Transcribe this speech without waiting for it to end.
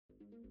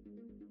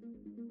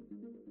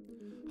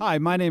Hi,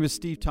 my name is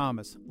Steve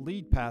Thomas,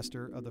 lead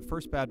pastor of the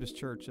First Baptist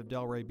Church of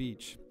Delray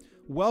Beach.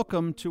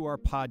 Welcome to our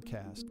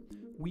podcast.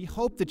 We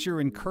hope that you're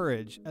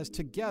encouraged as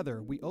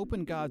together we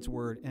open God's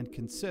Word and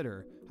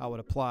consider how it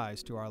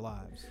applies to our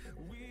lives.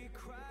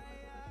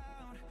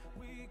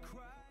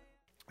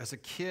 As a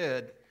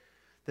kid,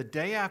 the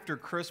day after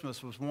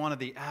Christmas was one of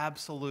the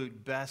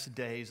absolute best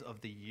days of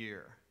the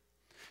year.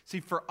 See,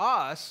 for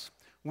us,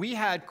 we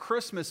had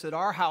Christmas at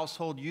our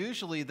household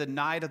usually the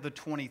night of the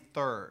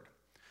 23rd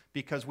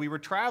because we were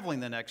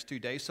traveling the next 2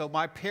 days. So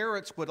my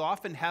parents would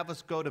often have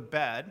us go to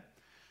bed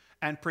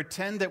and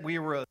pretend that we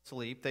were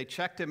asleep. They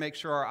checked to make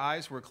sure our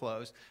eyes were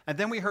closed. And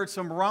then we heard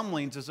some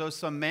rumblings as though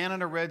some man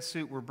in a red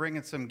suit were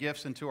bringing some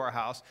gifts into our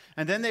house.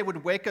 And then they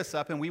would wake us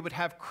up and we would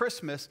have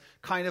Christmas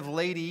kind of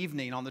late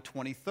evening on the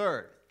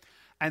 23rd.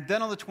 And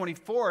then on the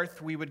 24th,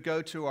 we would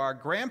go to our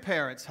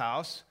grandparents'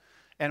 house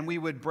and we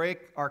would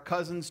break our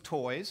cousins'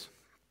 toys.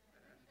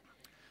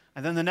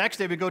 And then the next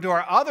day, we'd go to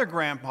our other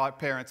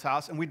grandparents'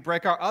 house, and we'd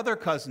break our other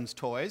cousins'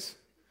 toys.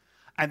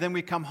 And then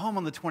we'd come home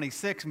on the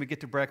 26th, and we'd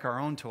get to break our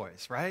own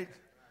toys, right?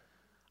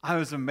 It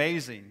was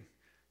amazing.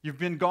 You've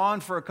been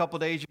gone for a couple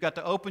days. You got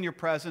to open your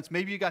presents.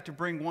 Maybe you got to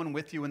bring one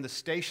with you in the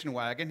station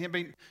wagon.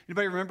 Anybody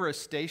remember a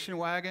station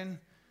wagon?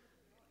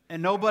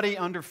 And nobody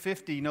under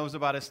 50 knows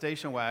about a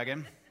station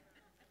wagon.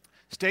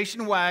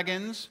 Station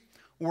wagons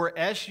were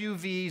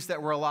SUVs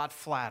that were a lot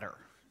flatter.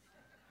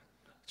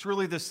 It's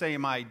really the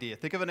same idea.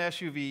 Think of an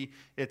SUV.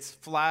 It's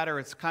flatter.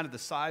 It's kind of the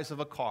size of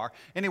a car.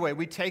 Anyway,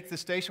 we take the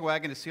station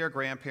wagon to see our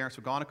grandparents.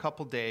 We're gone a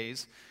couple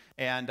days,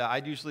 and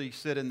I'd usually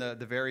sit in the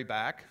very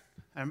back.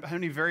 And how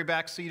many very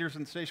back seaters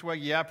in the station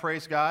wagon? Yeah,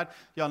 praise God.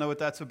 Y'all know what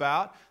that's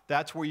about.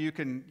 That's where you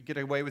can get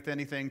away with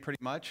anything pretty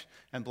much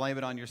and blame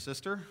it on your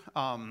sister.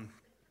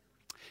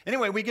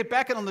 Anyway, we get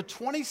back, and on the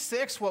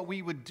 26th, what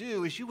we would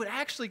do is you would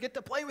actually get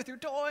to play with your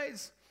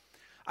toys.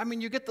 I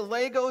mean, you get the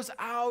Legos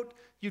out,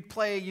 you'd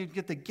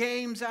get the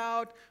games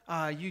out,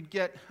 you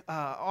get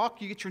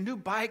your new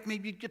bike,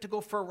 maybe you'd get to go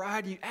for a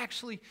ride, and you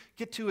actually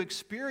get to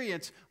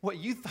experience what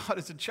you thought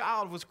as a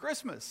child was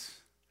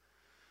Christmas.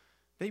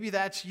 Maybe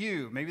that's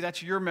you. Maybe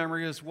that's your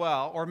memory as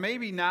well. Or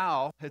maybe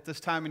now, at this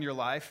time in your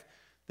life,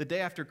 the day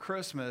after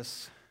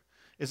Christmas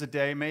is a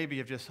day maybe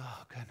of just,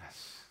 oh,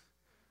 goodness.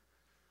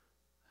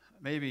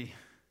 Maybe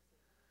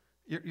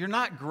you're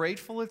not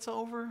grateful it's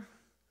over.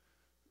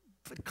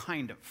 But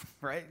kind of,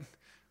 right?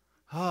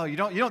 Oh, you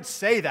don't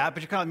say that,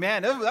 but you're kind of,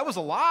 man, that was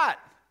a lot.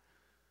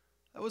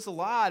 That was a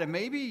lot. And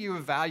maybe you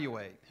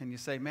evaluate and you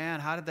say, man,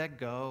 how did that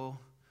go?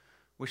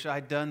 Wish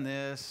I'd done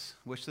this.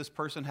 Wish this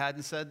person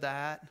hadn't said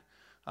that.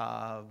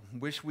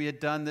 Wish we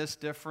had done this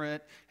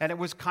different. And it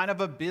was kind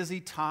of a busy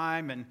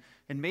time.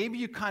 And maybe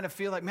you kind of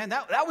feel like, man,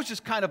 that was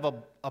just kind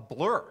of a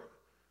blur.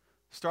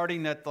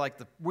 Starting at like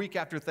the week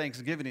after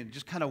Thanksgiving, it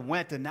just kind of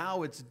went, and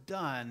now it's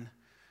done.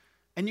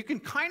 And you can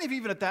kind of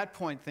even at that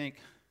point think,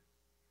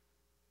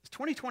 is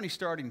 2020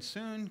 starting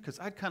soon? Because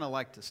I'd kind of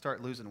like to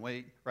start losing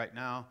weight right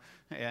now.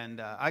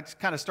 And I'd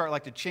kind of start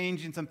like to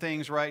changing some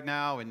things right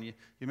now. And you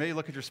may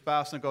look at your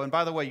spouse and go, and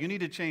by the way, you need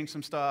to change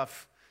some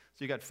stuff.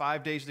 So you got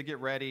 5 days to get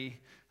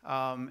ready.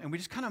 And we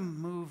just kind of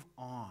move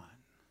on.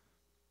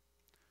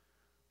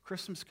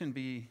 Christmas can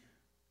be,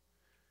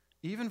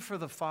 even for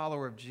the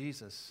follower of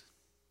Jesus,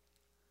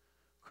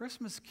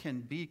 Christmas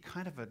can be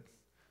kind of a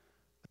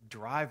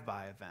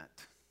drive-by event.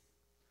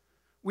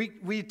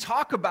 We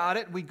talk about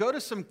it, we go to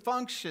some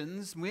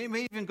functions, we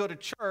may even go to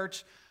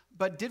church,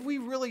 but did we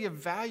really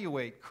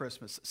evaluate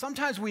Christmas?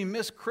 Sometimes we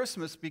miss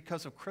Christmas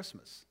because of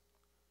Christmas.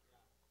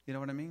 You know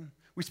what I mean?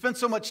 We spend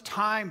so much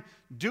time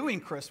doing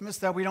Christmas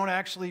that we don't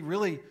actually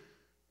really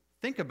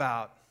think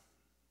about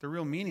the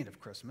real meaning of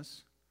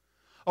Christmas.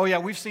 Oh yeah,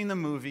 we've seen the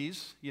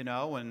movies,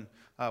 and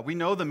we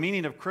know the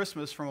meaning of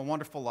Christmas from A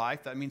Wonderful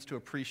Life. That means to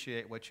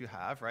appreciate what you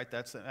have, right?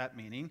 That's that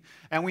meaning.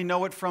 And we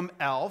know it from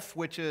Elf,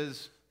 which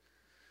is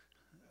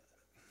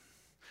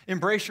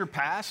embrace your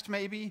past,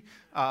 maybe.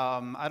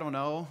 I don't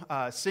know.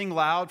 Sing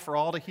loud for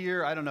all to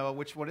hear. I don't know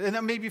which one. And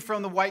then maybe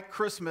from the White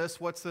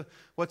Christmas, what's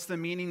the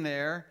meaning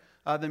there?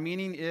 The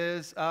meaning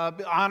is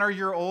honor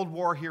your old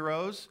war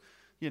heroes,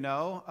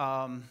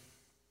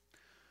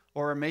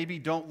 or maybe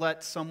don't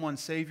let someone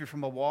save you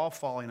from a wall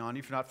falling on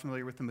you. If you're not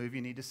familiar with the movie,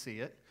 you need to see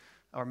it.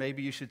 Or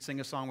maybe you should sing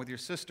a song with your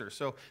sister.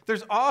 So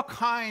there's all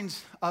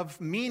kinds of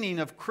meaning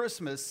of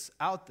Christmas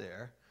out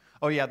there.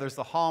 Oh yeah, there's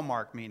the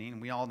Hallmark meaning.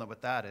 We all know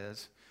what that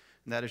is.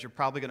 And that is you're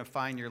probably going to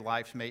find your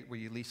life's mate where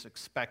you least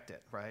expect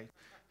it, right?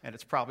 And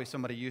it's probably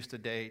somebody you used to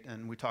date,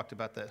 and we talked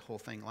about that whole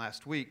thing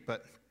last week.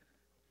 But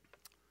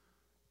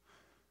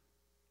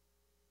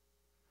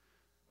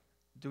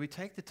do we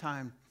take the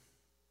time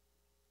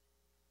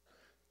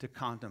to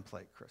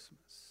contemplate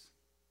Christmas?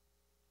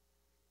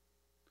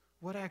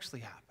 What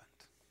actually happened?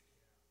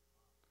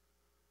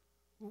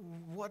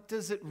 What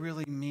does it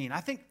really mean? I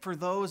think for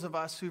those of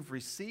us who've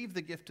received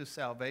the gift of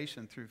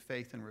salvation through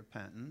faith and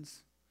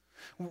repentance,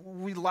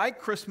 we like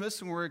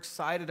Christmas and we're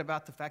excited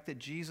about the fact that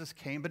Jesus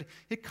came, but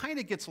it kind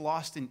of gets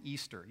lost in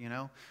Easter,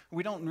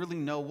 We don't really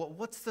know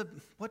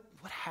what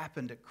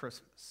happened at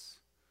Christmas.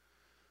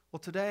 Well,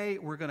 today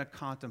we're going to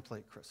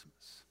contemplate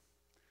Christmas.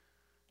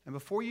 And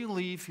before you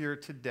leave here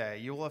today,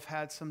 you will have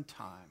had some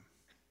time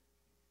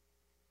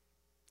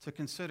to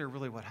consider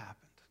really what happened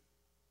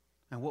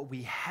and what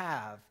we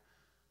have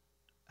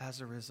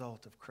as a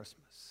result of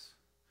Christmas.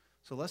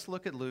 So let's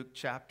look at Luke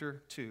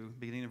chapter 2,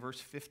 beginning in verse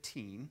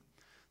 15.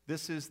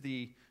 This is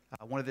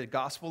one of the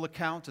gospel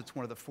accounts. It's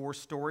one of the 4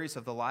 stories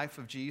of the life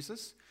of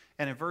Jesus.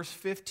 And in verse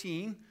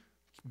 15,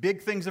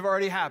 big things have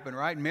already happened,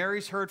 right?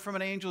 Mary's heard from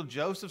an angel.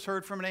 Joseph's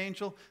heard from an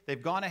angel.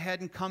 They've gone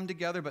ahead and come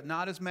together, but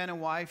not as man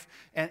and wife.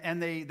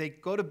 And they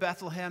go to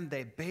Bethlehem.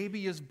 The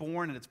baby is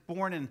born, and it's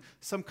born in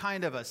some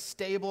kind of a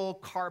stable,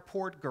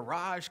 carport,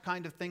 garage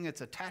kind of thing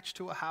that's attached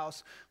to a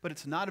house. But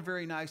it's not a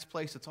very nice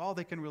place. It's all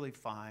they can really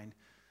find.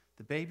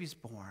 The baby's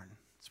born.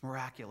 It's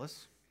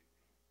miraculous.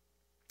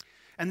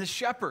 And the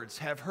shepherds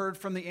have heard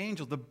from the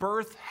angel. The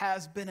birth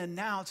has been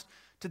announced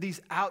to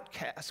these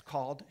outcasts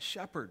called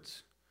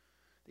shepherds.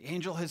 The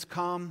angel has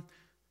come.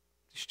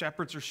 The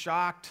shepherds are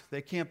shocked.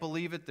 They can't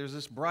believe it. There's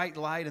this bright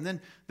light.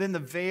 And then the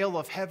veil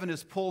of heaven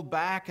is pulled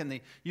back, and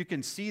you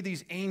can see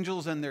these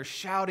angels, and they're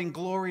shouting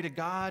glory to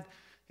God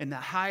in the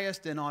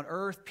highest, and on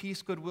earth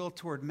peace, goodwill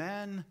toward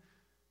men.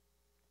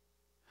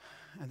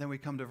 And then we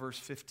come to verse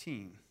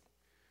 15.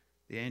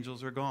 The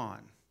angels are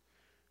gone.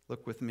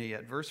 Look with me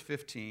at verse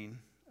 15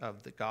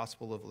 of the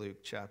Gospel of Luke,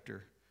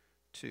 chapter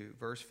 2,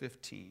 verse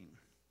 15.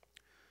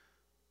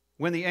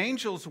 When the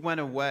angels went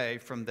away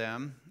from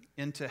them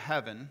into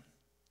heaven,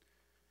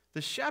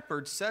 the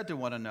shepherds said to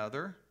one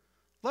another,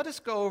 "Let us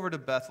go over to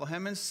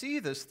Bethlehem and see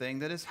this thing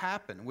that has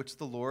happened, which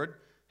the Lord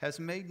has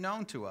made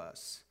known to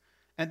us."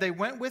 And they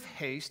went with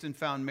haste and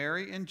found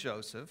Mary and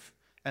Joseph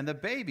and the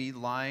baby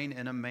lying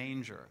in a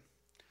manger.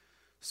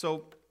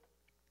 So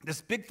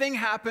this big thing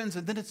happens,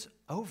 and then it's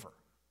over.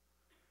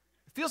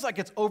 It feels like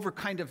it's over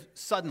kind of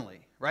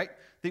suddenly, right?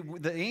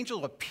 The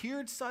angel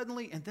appeared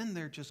suddenly, and then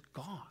they're just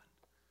gone.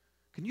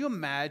 Can you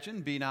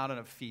imagine being out in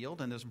a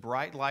field and this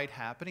bright light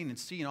happening and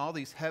seeing all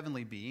these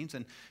heavenly beings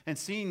and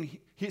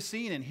seeing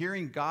and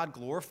hearing God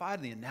glorified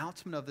in the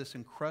announcement of this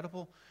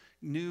incredible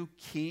new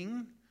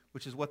king,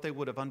 which is what they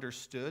would have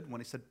understood when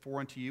he said,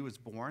 "For unto you is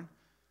born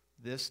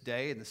this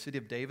day in the city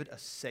of David a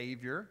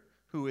Savior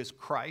who is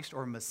Christ,"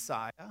 or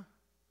Messiah. It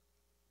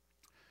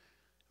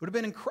would have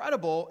been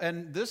incredible,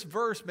 and this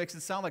verse makes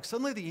it sound like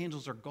suddenly the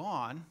angels are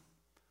gone,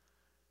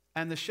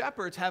 and the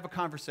shepherds have a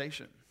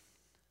conversation.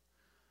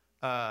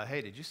 Hey,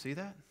 did you see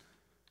that?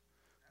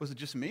 Was it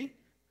just me?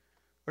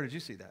 Or did you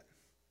see that?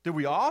 Did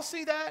we all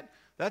see that?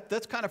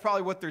 That's kind of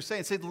probably what they're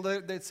saying.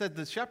 They said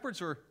the shepherds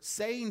are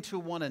saying to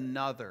one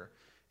another,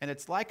 and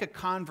it's like a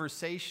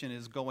conversation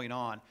is going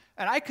on.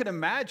 And I could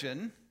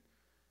imagine,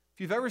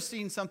 if you've ever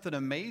seen something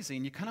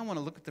amazing, you kind of want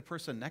to look at the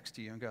person next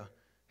to you and go,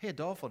 "Hey,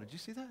 Adolfo, did you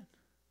see that?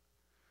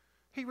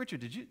 Hey,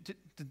 Richard,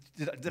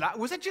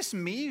 was it just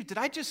me? Did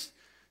I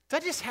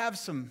just have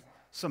some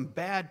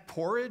bad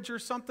porridge or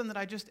something that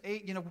I just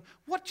ate? You know,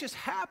 what just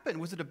happened?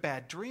 Was it a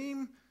bad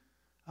dream?"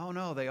 Oh,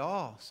 no, they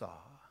all saw.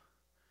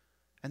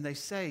 And they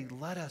say,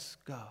 "Let us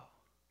go.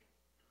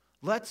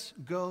 Let's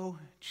go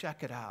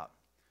check it out."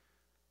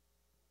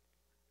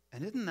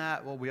 And isn't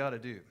that what we ought to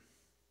do?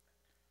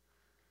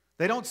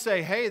 They don't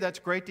say, "Hey, that's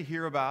great to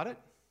hear about it.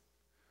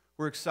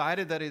 We're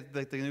excited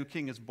that the new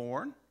king is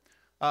born.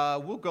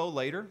 We'll go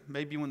later,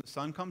 maybe when the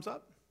sun comes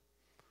up.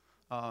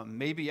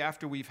 Maybe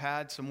after we've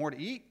had some more to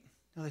eat."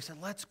 No, they said,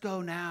 "Let's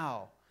go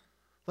now.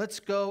 Let's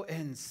go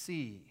and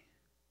see."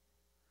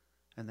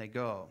 And they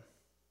go.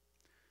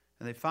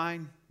 And they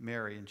find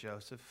Mary and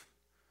Joseph.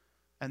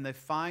 And they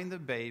find the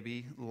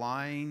baby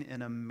lying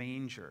in a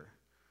manger,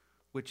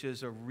 which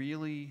is a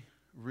really,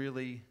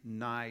 really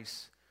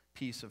nice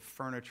piece of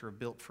furniture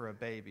built for a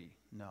baby.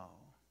 No,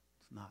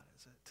 it's not,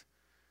 is it?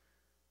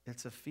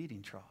 It's a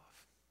feeding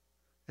trough.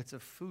 It's a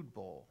food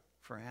bowl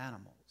for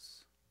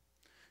animals.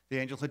 The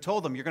angel had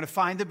told them, "You're going to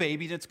find the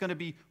baby, and it's going to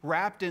be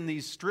wrapped in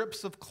these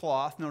strips of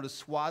cloth known as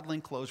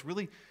swaddling clothes,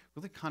 really,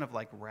 really kind of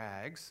like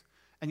rags.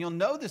 And you'll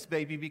know this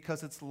baby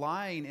because it's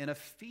lying in a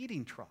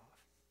feeding trough."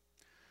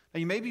 Now,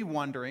 you may be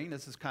wondering,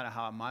 this is kind of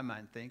how my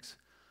mind thinks,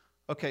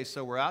 okay,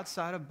 so we're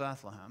outside of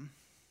Bethlehem.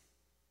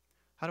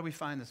 How do we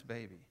find this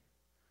baby?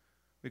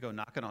 We go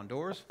knocking on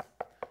doors?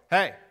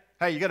 Hey,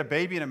 you got a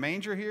baby in a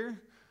manger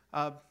here?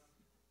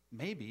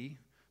 Maybe.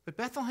 But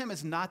Bethlehem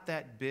is not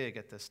that big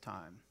at this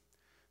time.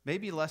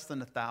 Maybe less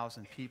than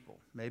 1,000 people.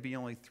 Maybe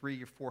only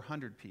 300 or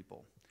 400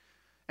 people.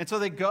 And so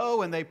they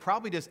go and they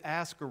probably just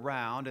ask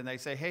around and they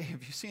say, "Hey,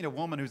 have you seen a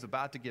woman who's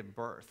about to give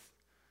birth?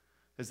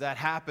 Has that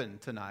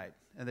happened tonight?"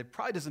 And it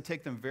probably doesn't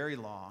take them very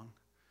long.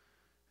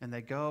 And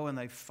they go and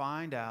they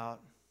find out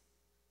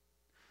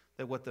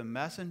that what the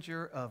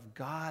messenger of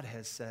God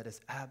has said is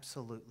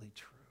absolutely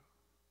true.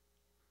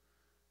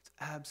 It's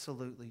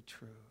absolutely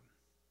true.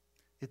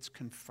 It's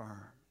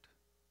confirmed.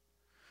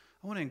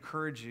 I want to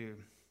encourage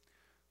you,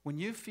 when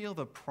you feel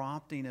the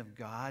prompting of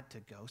God to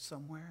go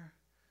somewhere,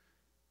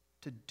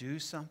 to do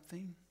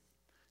something,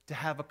 to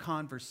have a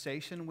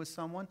conversation with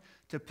someone,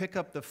 to pick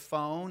up the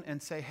phone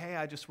and say, "Hey,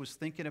 I just was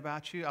thinking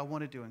about you. I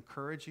wanted to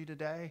encourage you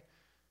today,"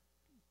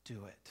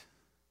 do it.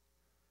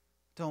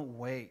 Don't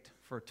wait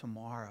for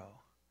tomorrow,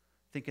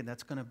 thinking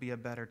that's going to be a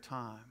better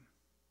time.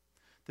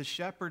 The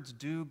shepherds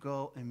do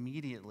go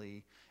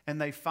immediately,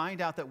 and they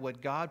find out that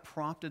what God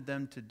prompted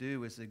them to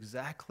do is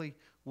exactly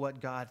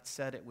what God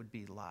said it would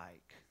be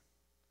like.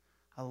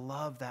 I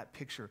love that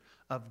picture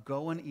of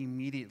going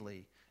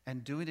immediately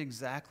and doing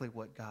exactly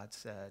what God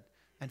said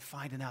and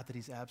finding out that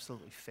he's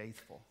absolutely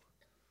faithful.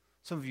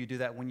 Some of you do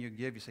that when you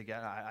give. You say,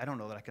 yeah, I don't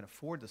know that I can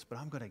afford this, but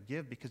I'm going to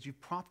give because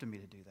you've prompted me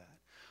to do that.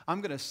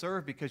 I'm going to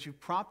serve because you've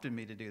prompted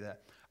me to do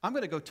that. I'm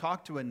going to go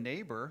talk to a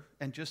neighbor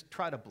and just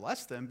try to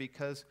bless them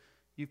because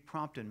you've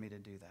prompted me to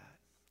do that.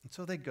 And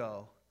so they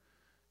go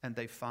and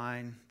they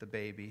find the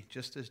baby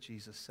just as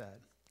Jesus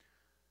said.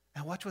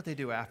 And watch what they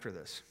do after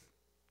this.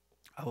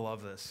 I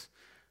love this.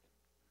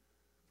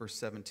 Verse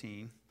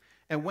 17.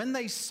 And when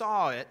they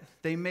saw it,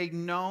 they made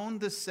known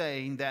the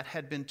saying that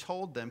had been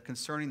told them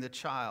concerning the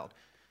child.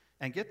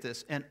 And get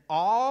this, and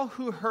all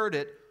who heard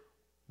it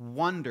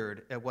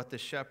wondered at what the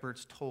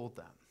shepherds told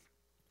them.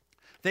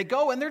 They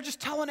go and they're just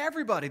telling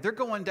everybody. They're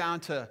going down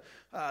to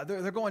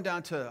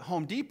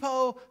Home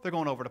Depot. They're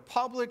going over to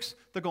Publix.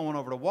 They're going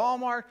over to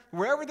Walmart.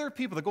 Wherever there are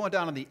people, they're going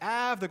down on the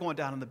Ave. They're going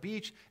down on the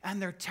beach, and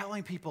they're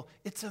telling people,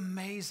 it's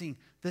amazing.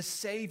 The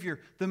Savior,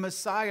 the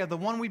Messiah, the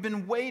one we've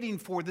been waiting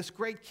for, this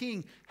great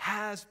King,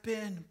 has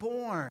been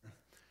born.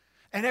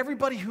 And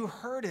everybody who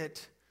heard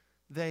it,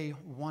 they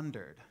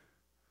wondered.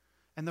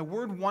 And the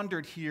word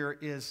wondered here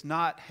is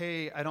not,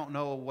 hey, I don't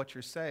know what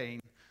you're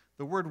saying.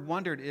 The word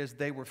wondered is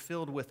they were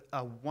filled with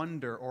a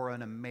wonder or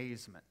an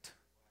amazement.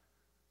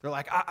 They're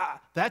like,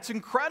 that's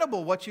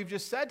incredible what you've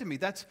just said to me.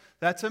 That's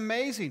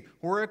amazing.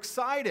 We're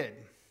excited.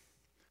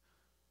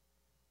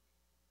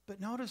 But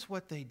notice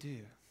what they do.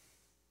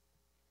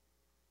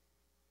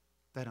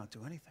 They don't do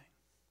anything.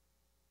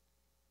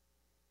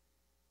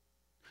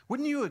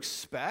 Wouldn't you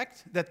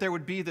expect that there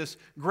would be this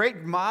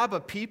great mob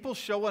of people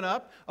showing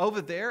up over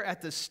there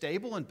at the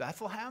stable in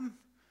Bethlehem?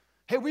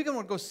 Hey, we're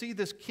going to go see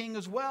this king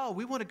as well.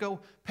 We want to go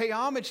pay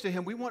homage to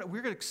him.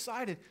 We're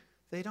excited.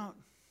 They don't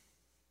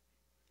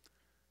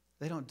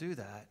do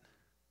that.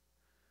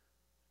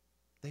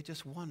 They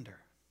just wonder.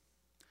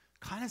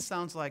 Kind of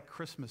sounds like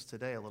Christmas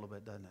today a little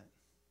bit, doesn't it?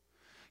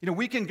 You know,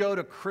 we can go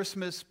to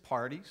Christmas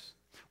parties.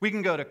 We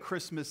can go to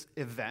Christmas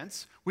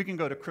events. We can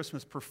go to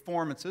Christmas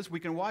performances. We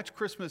can watch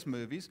Christmas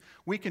movies.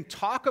 We can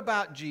talk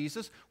about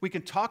Jesus. We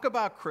can talk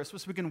about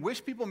Christmas. We can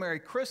wish people Merry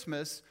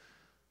Christmas.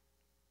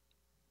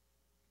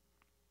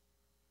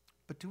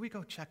 But do we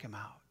go check him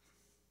out?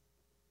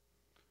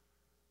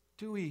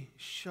 Do we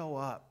show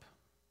up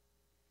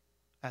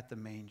at the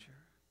manger?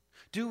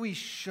 Do we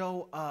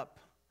show up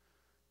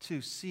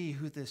to see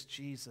who this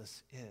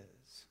Jesus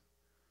is?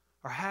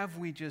 Or have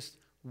we just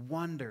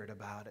wondered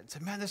about it and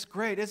said, man, that's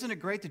great. Isn't it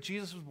great that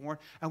Jesus was born?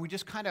 And we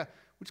just kind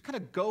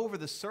of go over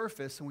the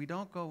surface and we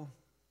don't go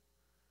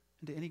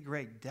into any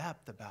great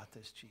depth about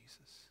this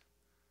Jesus.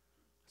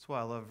 That's why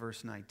I love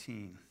verse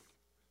 19.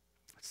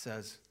 It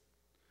says,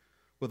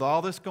 with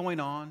all this going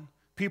on,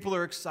 people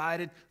are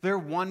excited. They're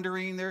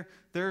wondering.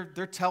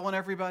 They're telling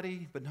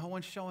everybody, but no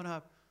one's showing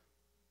up.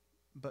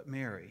 But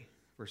Mary,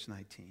 verse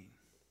 19.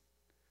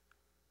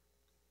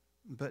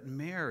 But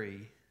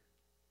Mary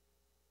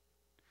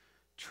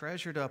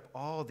treasured up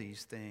all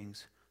these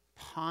things,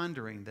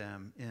 pondering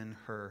them in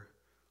her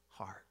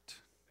heart.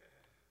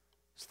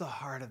 It's the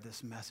heart of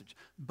this message.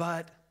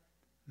 But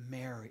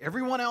Mary.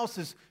 Everyone else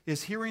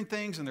is hearing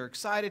things and they're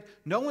excited.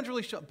 No one's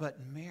really showing, but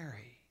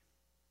Mary.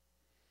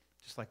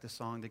 Just like the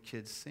song the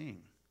kids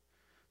sing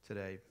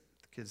today.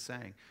 The kids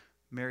sang,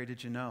 Mary,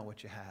 did you know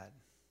what you had?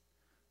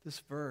 This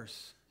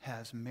verse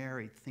has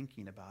Mary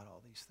thinking about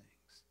all these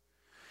things.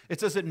 It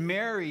says that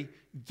Mary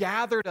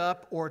gathered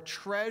up or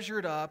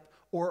treasured up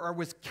or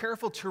was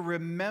careful to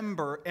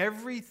remember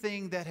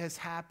everything that has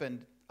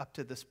happened up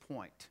to this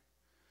point.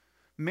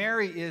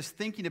 Mary is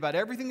thinking about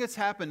everything that's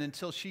happened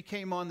until she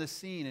came on the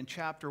scene in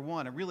chapter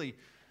 1. And really,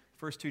 the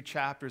first 2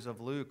 chapters of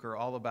Luke are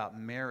all about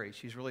Mary.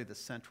 She's really the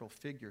central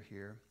figure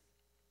here.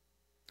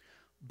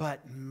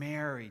 But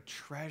Mary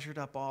treasured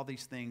up all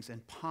these things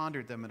and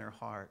pondered them in her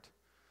heart.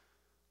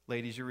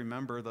 Ladies, you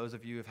remember, those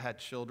of you who have had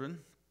children,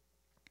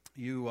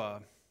 you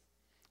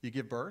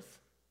give birth,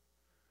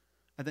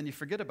 and then you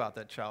forget about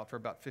that child for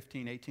about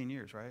 15, 18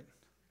 years, right?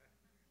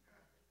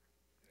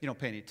 You don't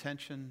pay any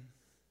attention.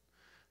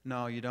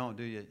 No, you don't,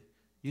 do you?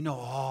 You know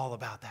all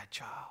about that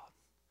child.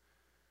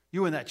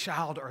 You and that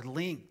child are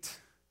linked.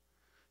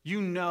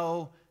 You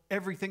know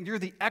everything. You're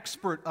the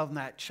expert of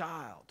that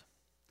child.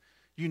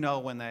 You know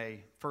when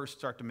they first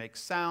start to make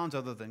sounds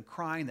other than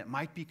crying that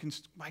might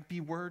be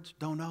words.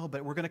 Don't know,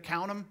 but we're going to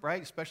count them,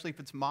 right? Especially if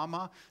it's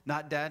mama,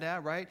 not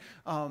dada, right?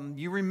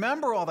 You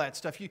remember all that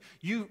stuff.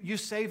 You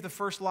save the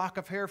first lock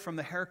of hair from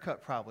the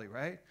haircut probably,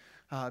 right?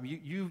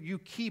 You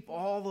keep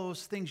all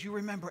those things. You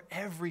remember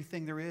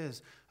everything there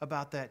is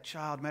about that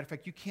child. Matter of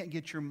fact, you can't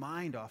get your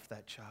mind off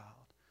that child.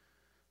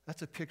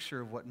 That's a picture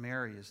of what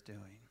Mary is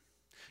doing.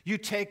 You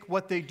take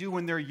what they do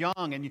when they're young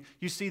and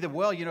you see that,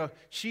 well,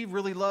 she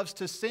really loves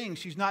to sing.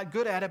 She's not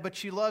good at it, but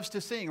she loves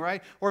to sing,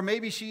 right? Or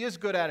maybe she is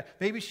good at it.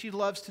 Maybe she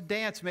loves to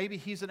dance. Maybe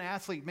he's an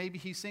athlete. Maybe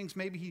he sings.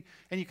 And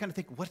you kind of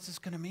think, what's this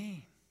going to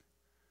mean?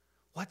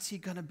 What's he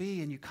going to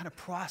be? And you kind of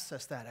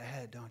process that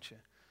ahead, don't you?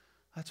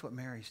 That's what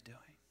Mary's doing.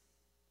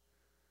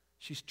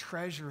 She's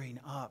treasuring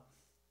up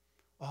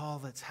all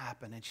that's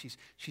happened, and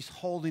she's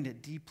holding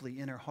it deeply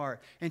in her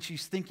heart, and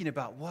she's thinking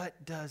about,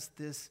 what does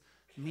this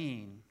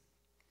mean?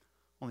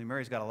 Only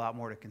Mary's got a lot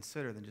more to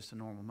consider than just a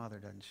normal mother,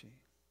 doesn't she?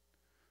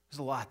 There's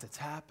a lot that's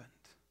happened.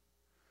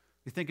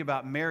 You think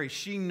about Mary,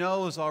 she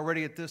knows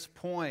already at this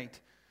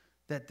point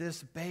that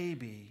this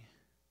baby,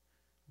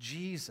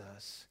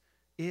 Jesus,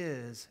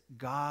 is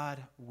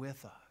God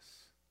with us.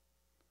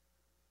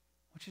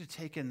 I want you to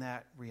take in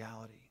that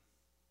reality.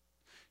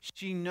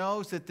 She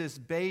knows that this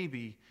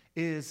baby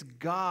is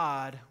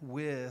God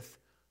with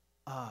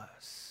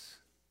us.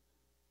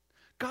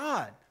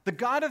 God, the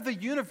God of the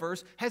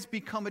universe, has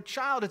become a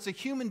child. It's a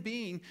human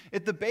being.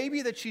 The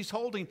baby that she's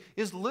holding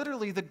is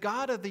literally the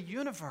God of the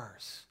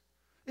universe.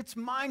 It's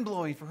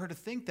mind-blowing for her to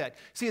think that.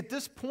 See, at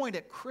this point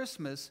at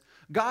Christmas,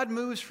 God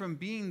moves from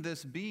being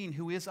this being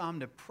who is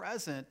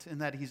omnipresent in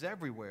that he's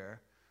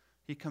everywhere.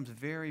 He becomes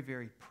very,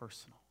 very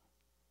personal.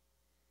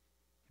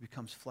 He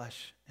becomes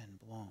flesh and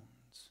bones.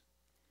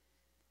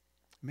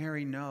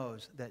 Mary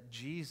knows that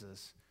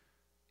Jesus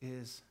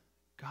is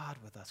God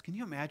with us. Can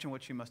you imagine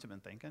what she must have been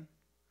thinking?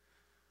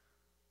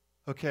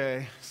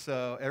 Okay,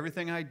 so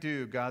everything I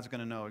do, God's going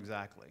to know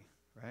exactly,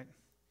 right?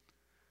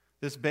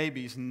 This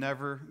baby's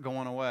never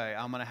going away.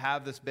 I'm going to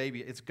have this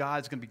baby.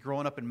 God's going to be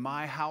growing up in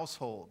my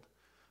household.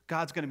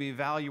 God's going to be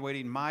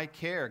evaluating my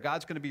care.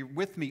 God's going to be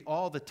with me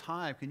all the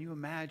time. Can you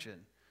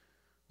imagine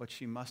what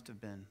she must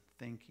have been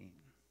thinking?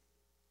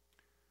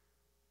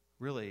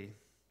 Really,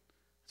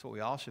 that's what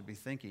we all should be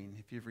thinking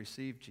if you've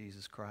received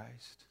Jesus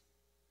Christ.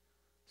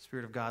 The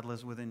Spirit of God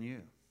lives within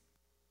you.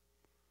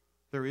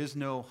 There is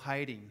no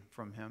hiding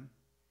from him.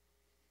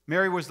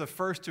 Mary was the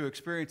first to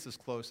experience this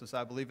closeness,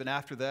 I believe, and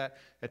after that,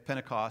 at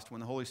Pentecost, when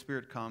the Holy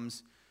Spirit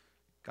comes,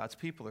 God's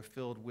people are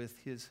filled with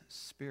his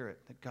Spirit,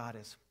 that God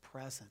is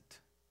present.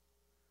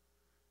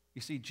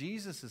 You see,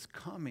 Jesus'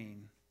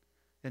 coming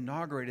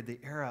inaugurated the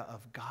era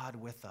of God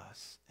with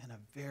us in a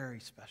very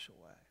special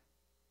way.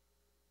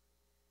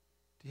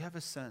 Do you have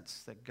a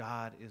sense that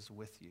God is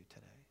with you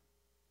today?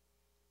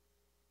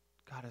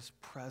 God is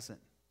present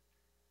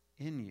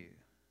in you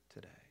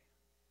today.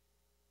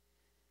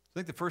 I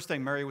think the first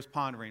thing Mary was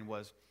pondering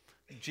was,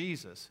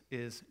 Jesus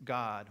is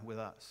God with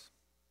us.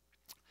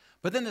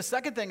 But then the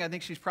second thing I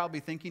think she's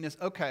probably thinking is,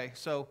 okay,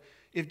 so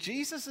if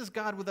Jesus is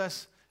God with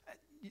us,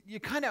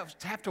 you kind of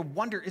have to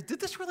wonder, did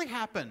this really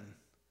happen?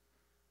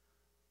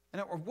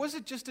 Or was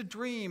it just a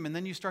dream? And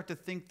then you start to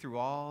think through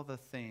all the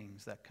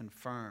things that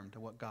confirmed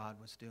what God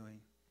was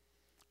doing.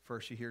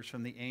 First, she hears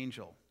from the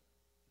angel.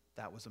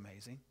 That was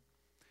amazing.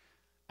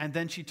 And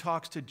then she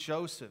talks to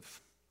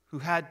Joseph, who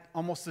had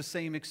almost the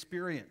same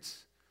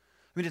experience.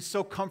 I mean, it's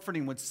so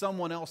comforting when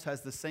someone else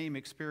has the same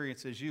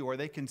experience as you, or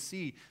they can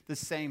see the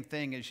same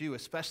thing as you,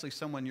 especially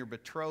someone you're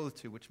betrothed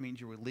to, which means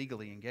you were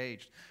legally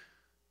engaged.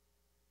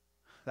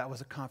 That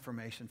was a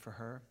confirmation for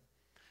her.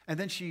 And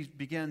then she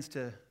begins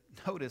to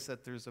notice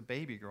that there's a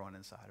baby growing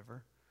inside of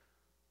her.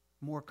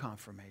 More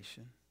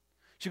confirmation.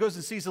 She goes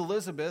and sees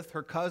Elizabeth,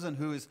 her cousin,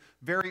 who is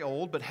very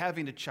old, but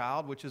having a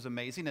child, which is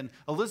amazing. And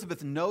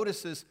Elizabeth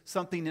notices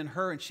something in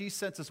her, and she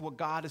senses what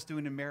God is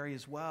doing in Mary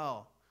as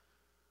well.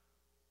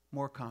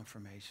 More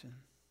confirmation.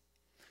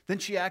 Then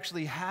she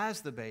actually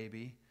has the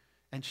baby,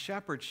 and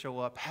shepherds show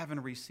up,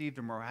 having received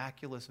a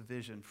miraculous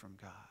vision from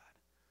God.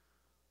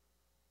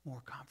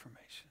 More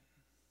confirmation.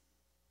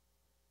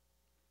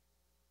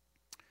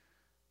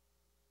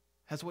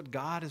 Has what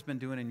God has been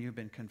doing in you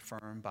been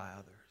confirmed by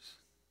others?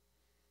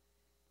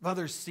 Have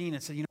others seen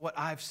and said, you know what,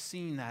 I've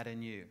seen that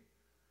in you.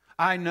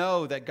 I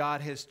know that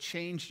God has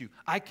changed you.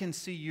 I can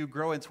see you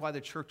grow. It's why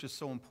the church is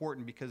so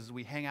important, because as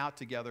we hang out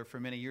together for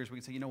many years, we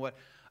can say, you know what,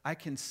 I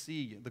can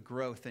see the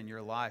growth in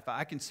your life.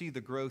 I can see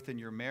the growth in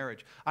your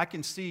marriage. I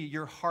can see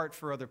your heart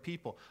for other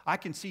people. I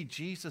can see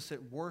Jesus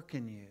at work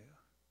in you.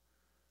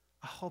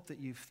 I hope that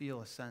you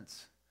feel a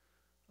sense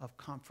of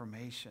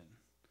confirmation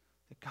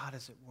that God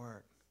is at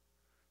work,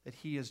 that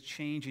he is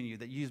changing you,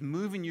 that he is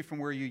moving you from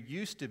where you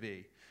used to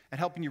be and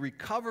helping you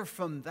recover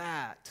from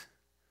that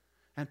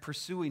and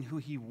pursuing who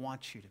he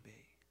wants you to be.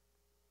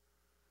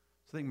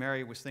 So I think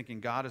Mary was thinking,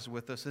 God is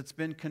with us. It's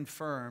been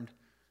confirmed.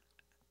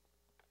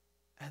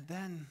 And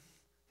then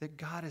that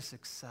God is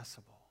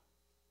accessible.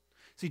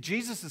 See,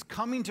 Jesus'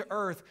 coming to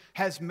earth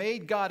has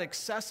made God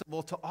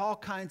accessible to all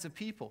kinds of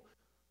people.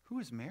 Who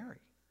is Mary?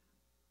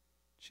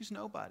 She's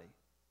nobody.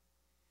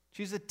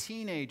 She's a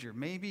teenager,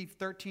 maybe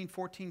 13,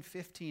 14,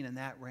 15, in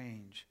that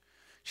range.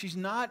 She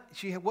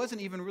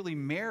wasn't even really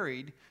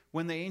married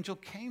when the angel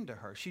came to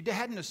her. She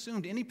hadn't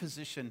assumed any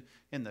position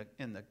in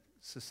the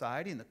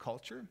society, in the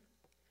culture.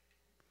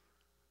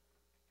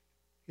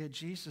 Yet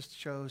Jesus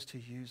chose to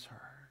use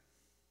her.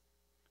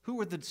 Who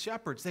were the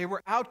shepherds? They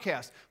were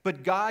outcasts.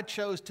 But God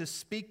chose to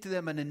speak to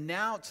them and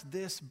announce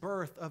this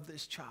birth of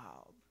this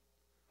child.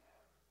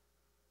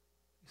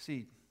 You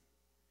see,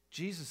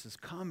 Jesus is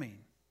coming.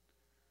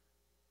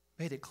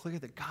 Made it clear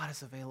that God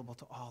is available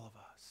to all of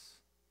us.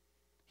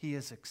 He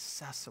is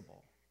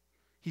accessible.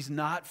 He's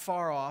not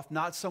far off,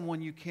 not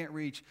someone you can't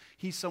reach.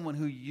 He's someone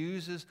who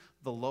uses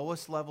the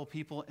lowest level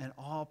people and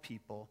all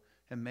people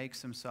and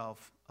makes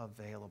himself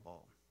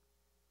available.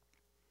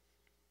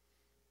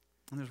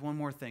 And there's one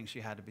more thing she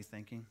had to be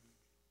thinking.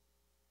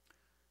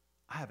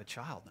 I have a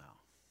child now.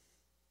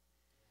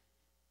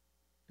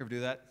 You ever do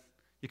that?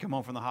 You come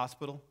home from the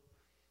hospital.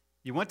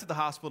 You went to the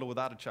hospital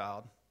without a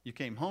child. You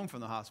came home from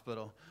the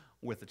hospital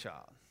with a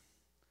child.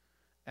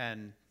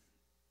 And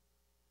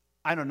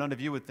I know none of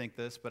you would think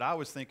this, but I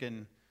was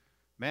thinking,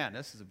 man,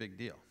 this is a big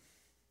deal.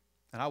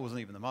 And I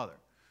wasn't even the mother.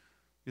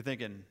 You're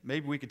thinking,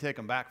 maybe we could take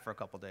them back for a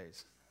couple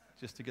days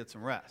just to get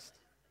some rest.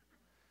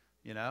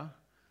 You know?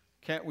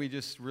 Can't we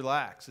just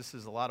relax? This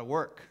is a lot of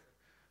work.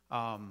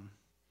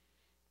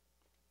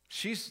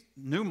 She's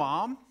new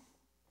mom.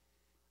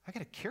 I got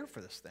to care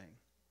for this thing,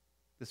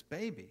 this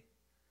baby.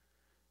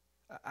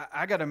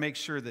 I got to make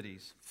sure that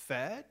he's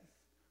fed.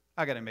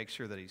 I got to make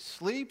sure that he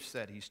sleeps,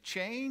 that he's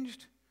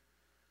changed,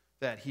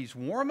 that he's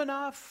warm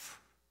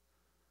enough.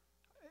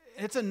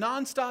 It's a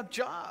nonstop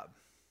job.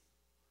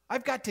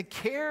 I've got to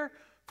care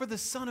for the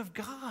Son of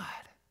God.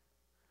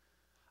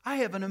 I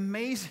have an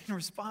amazing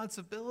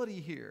responsibility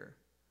here.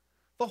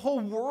 The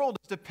whole world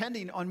is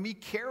depending on me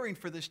caring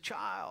for this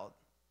child.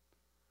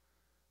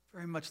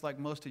 Very much like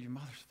most of your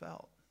mothers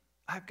felt.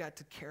 I've got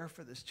to care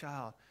for this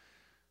child.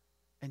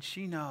 And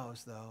she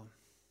knows, though,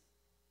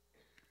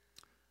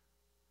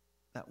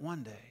 that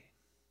one day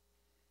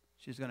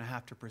she's going to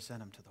have to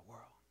present him to the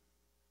world.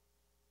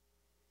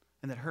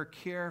 And that her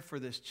care for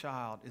this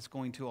child is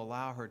going to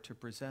allow her to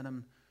present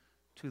him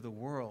to the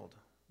world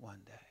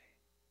one day.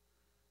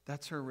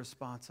 That's her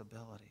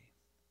responsibility.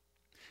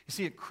 You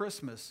see, at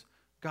Christmas,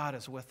 God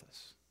is with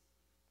us.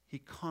 He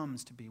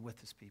comes to be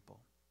with his people.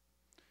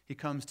 He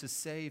comes to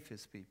save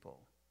his people.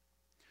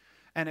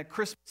 And at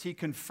Christmas, he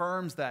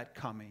confirms that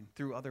coming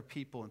through other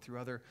people and through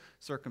other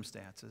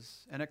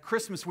circumstances. And at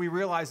Christmas, we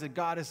realize that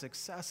God is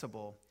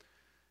accessible.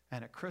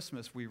 And at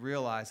Christmas, we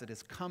realize that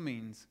his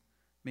comings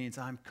means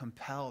I'm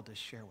compelled to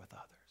share with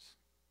others.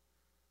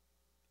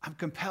 I'm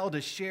compelled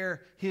to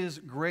share his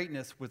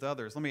greatness with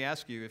others. Let me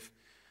ask you, if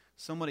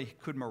somebody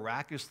could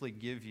miraculously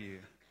give you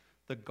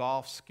the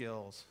golf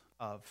skills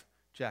of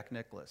Jack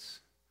Nicklaus,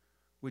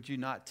 would you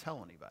not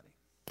tell anybody?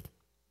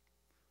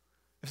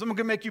 If someone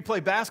could make you play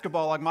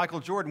basketball like Michael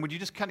Jordan, would you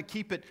just kind of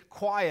keep it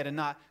quiet and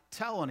not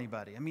tell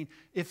anybody? I mean,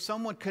 if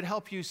someone could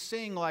help you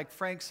sing like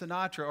Frank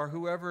Sinatra or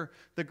whoever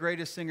the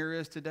greatest singer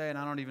is today, and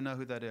I don't even know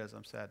who that is,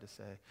 I'm sad to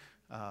say.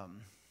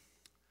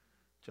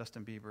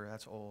 Justin Bieber,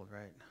 that's old,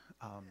 right?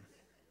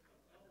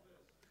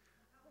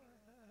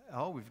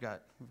 We've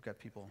got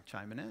people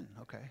chiming in,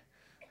 okay.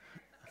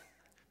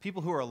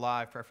 People who are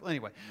alive, preferably.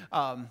 Anyway,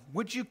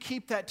 would you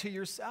keep that to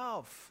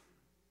yourself?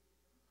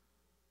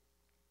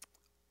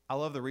 I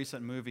love the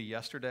recent movie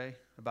Yesterday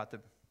about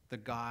the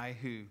guy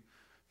who,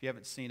 if you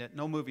haven't seen it,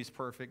 no movie's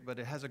perfect, but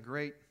it has a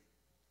great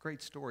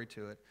story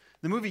to it.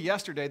 The movie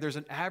Yesterday, there's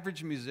an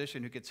average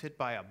musician who gets hit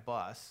by a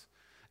bus,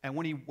 and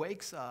when he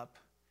wakes up,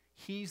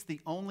 he's the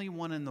only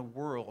one in the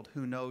world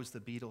who knows the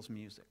Beatles'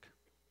 music.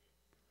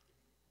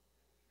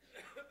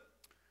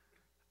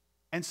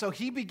 And so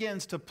he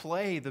begins to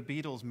play the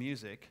Beatles'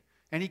 music,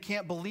 and he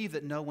can't believe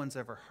that no one's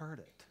ever heard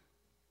it.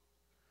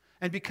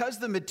 And because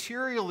the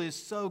material is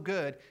so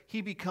good,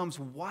 he becomes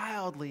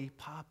wildly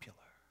popular.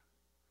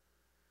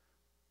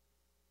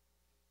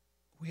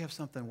 We have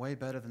something way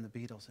better than the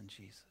Beatles and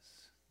Jesus.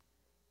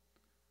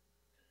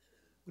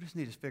 We just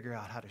need to figure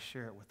out how to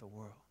share it with the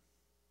world.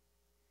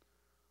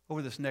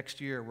 Over this next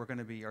year,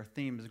 our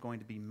theme is going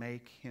to be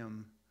Make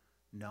Him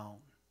Known.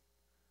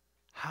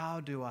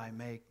 How do I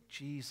make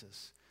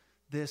Jesus,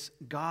 this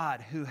God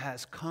who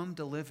has come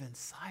to live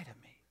inside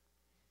of me,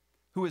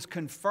 who has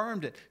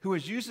confirmed it, who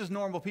has used his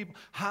normal people,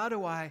 how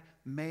do I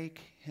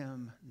make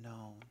him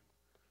known?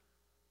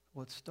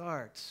 Well, it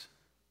starts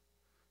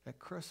at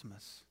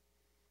Christmas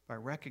by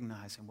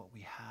recognizing what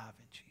we have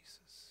in Jesus.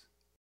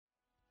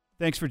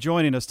 Thanks for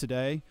joining us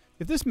today.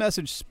 If this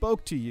message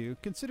spoke to you,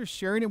 consider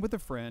sharing it with a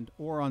friend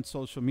or on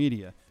social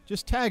media.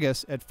 Just tag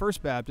us at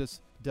First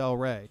Baptist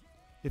Delray.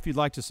 If you'd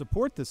like to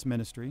support this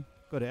ministry,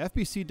 go to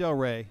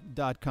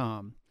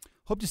fbcdelray.com.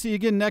 Hope to see you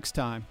again next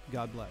time.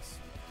 God bless.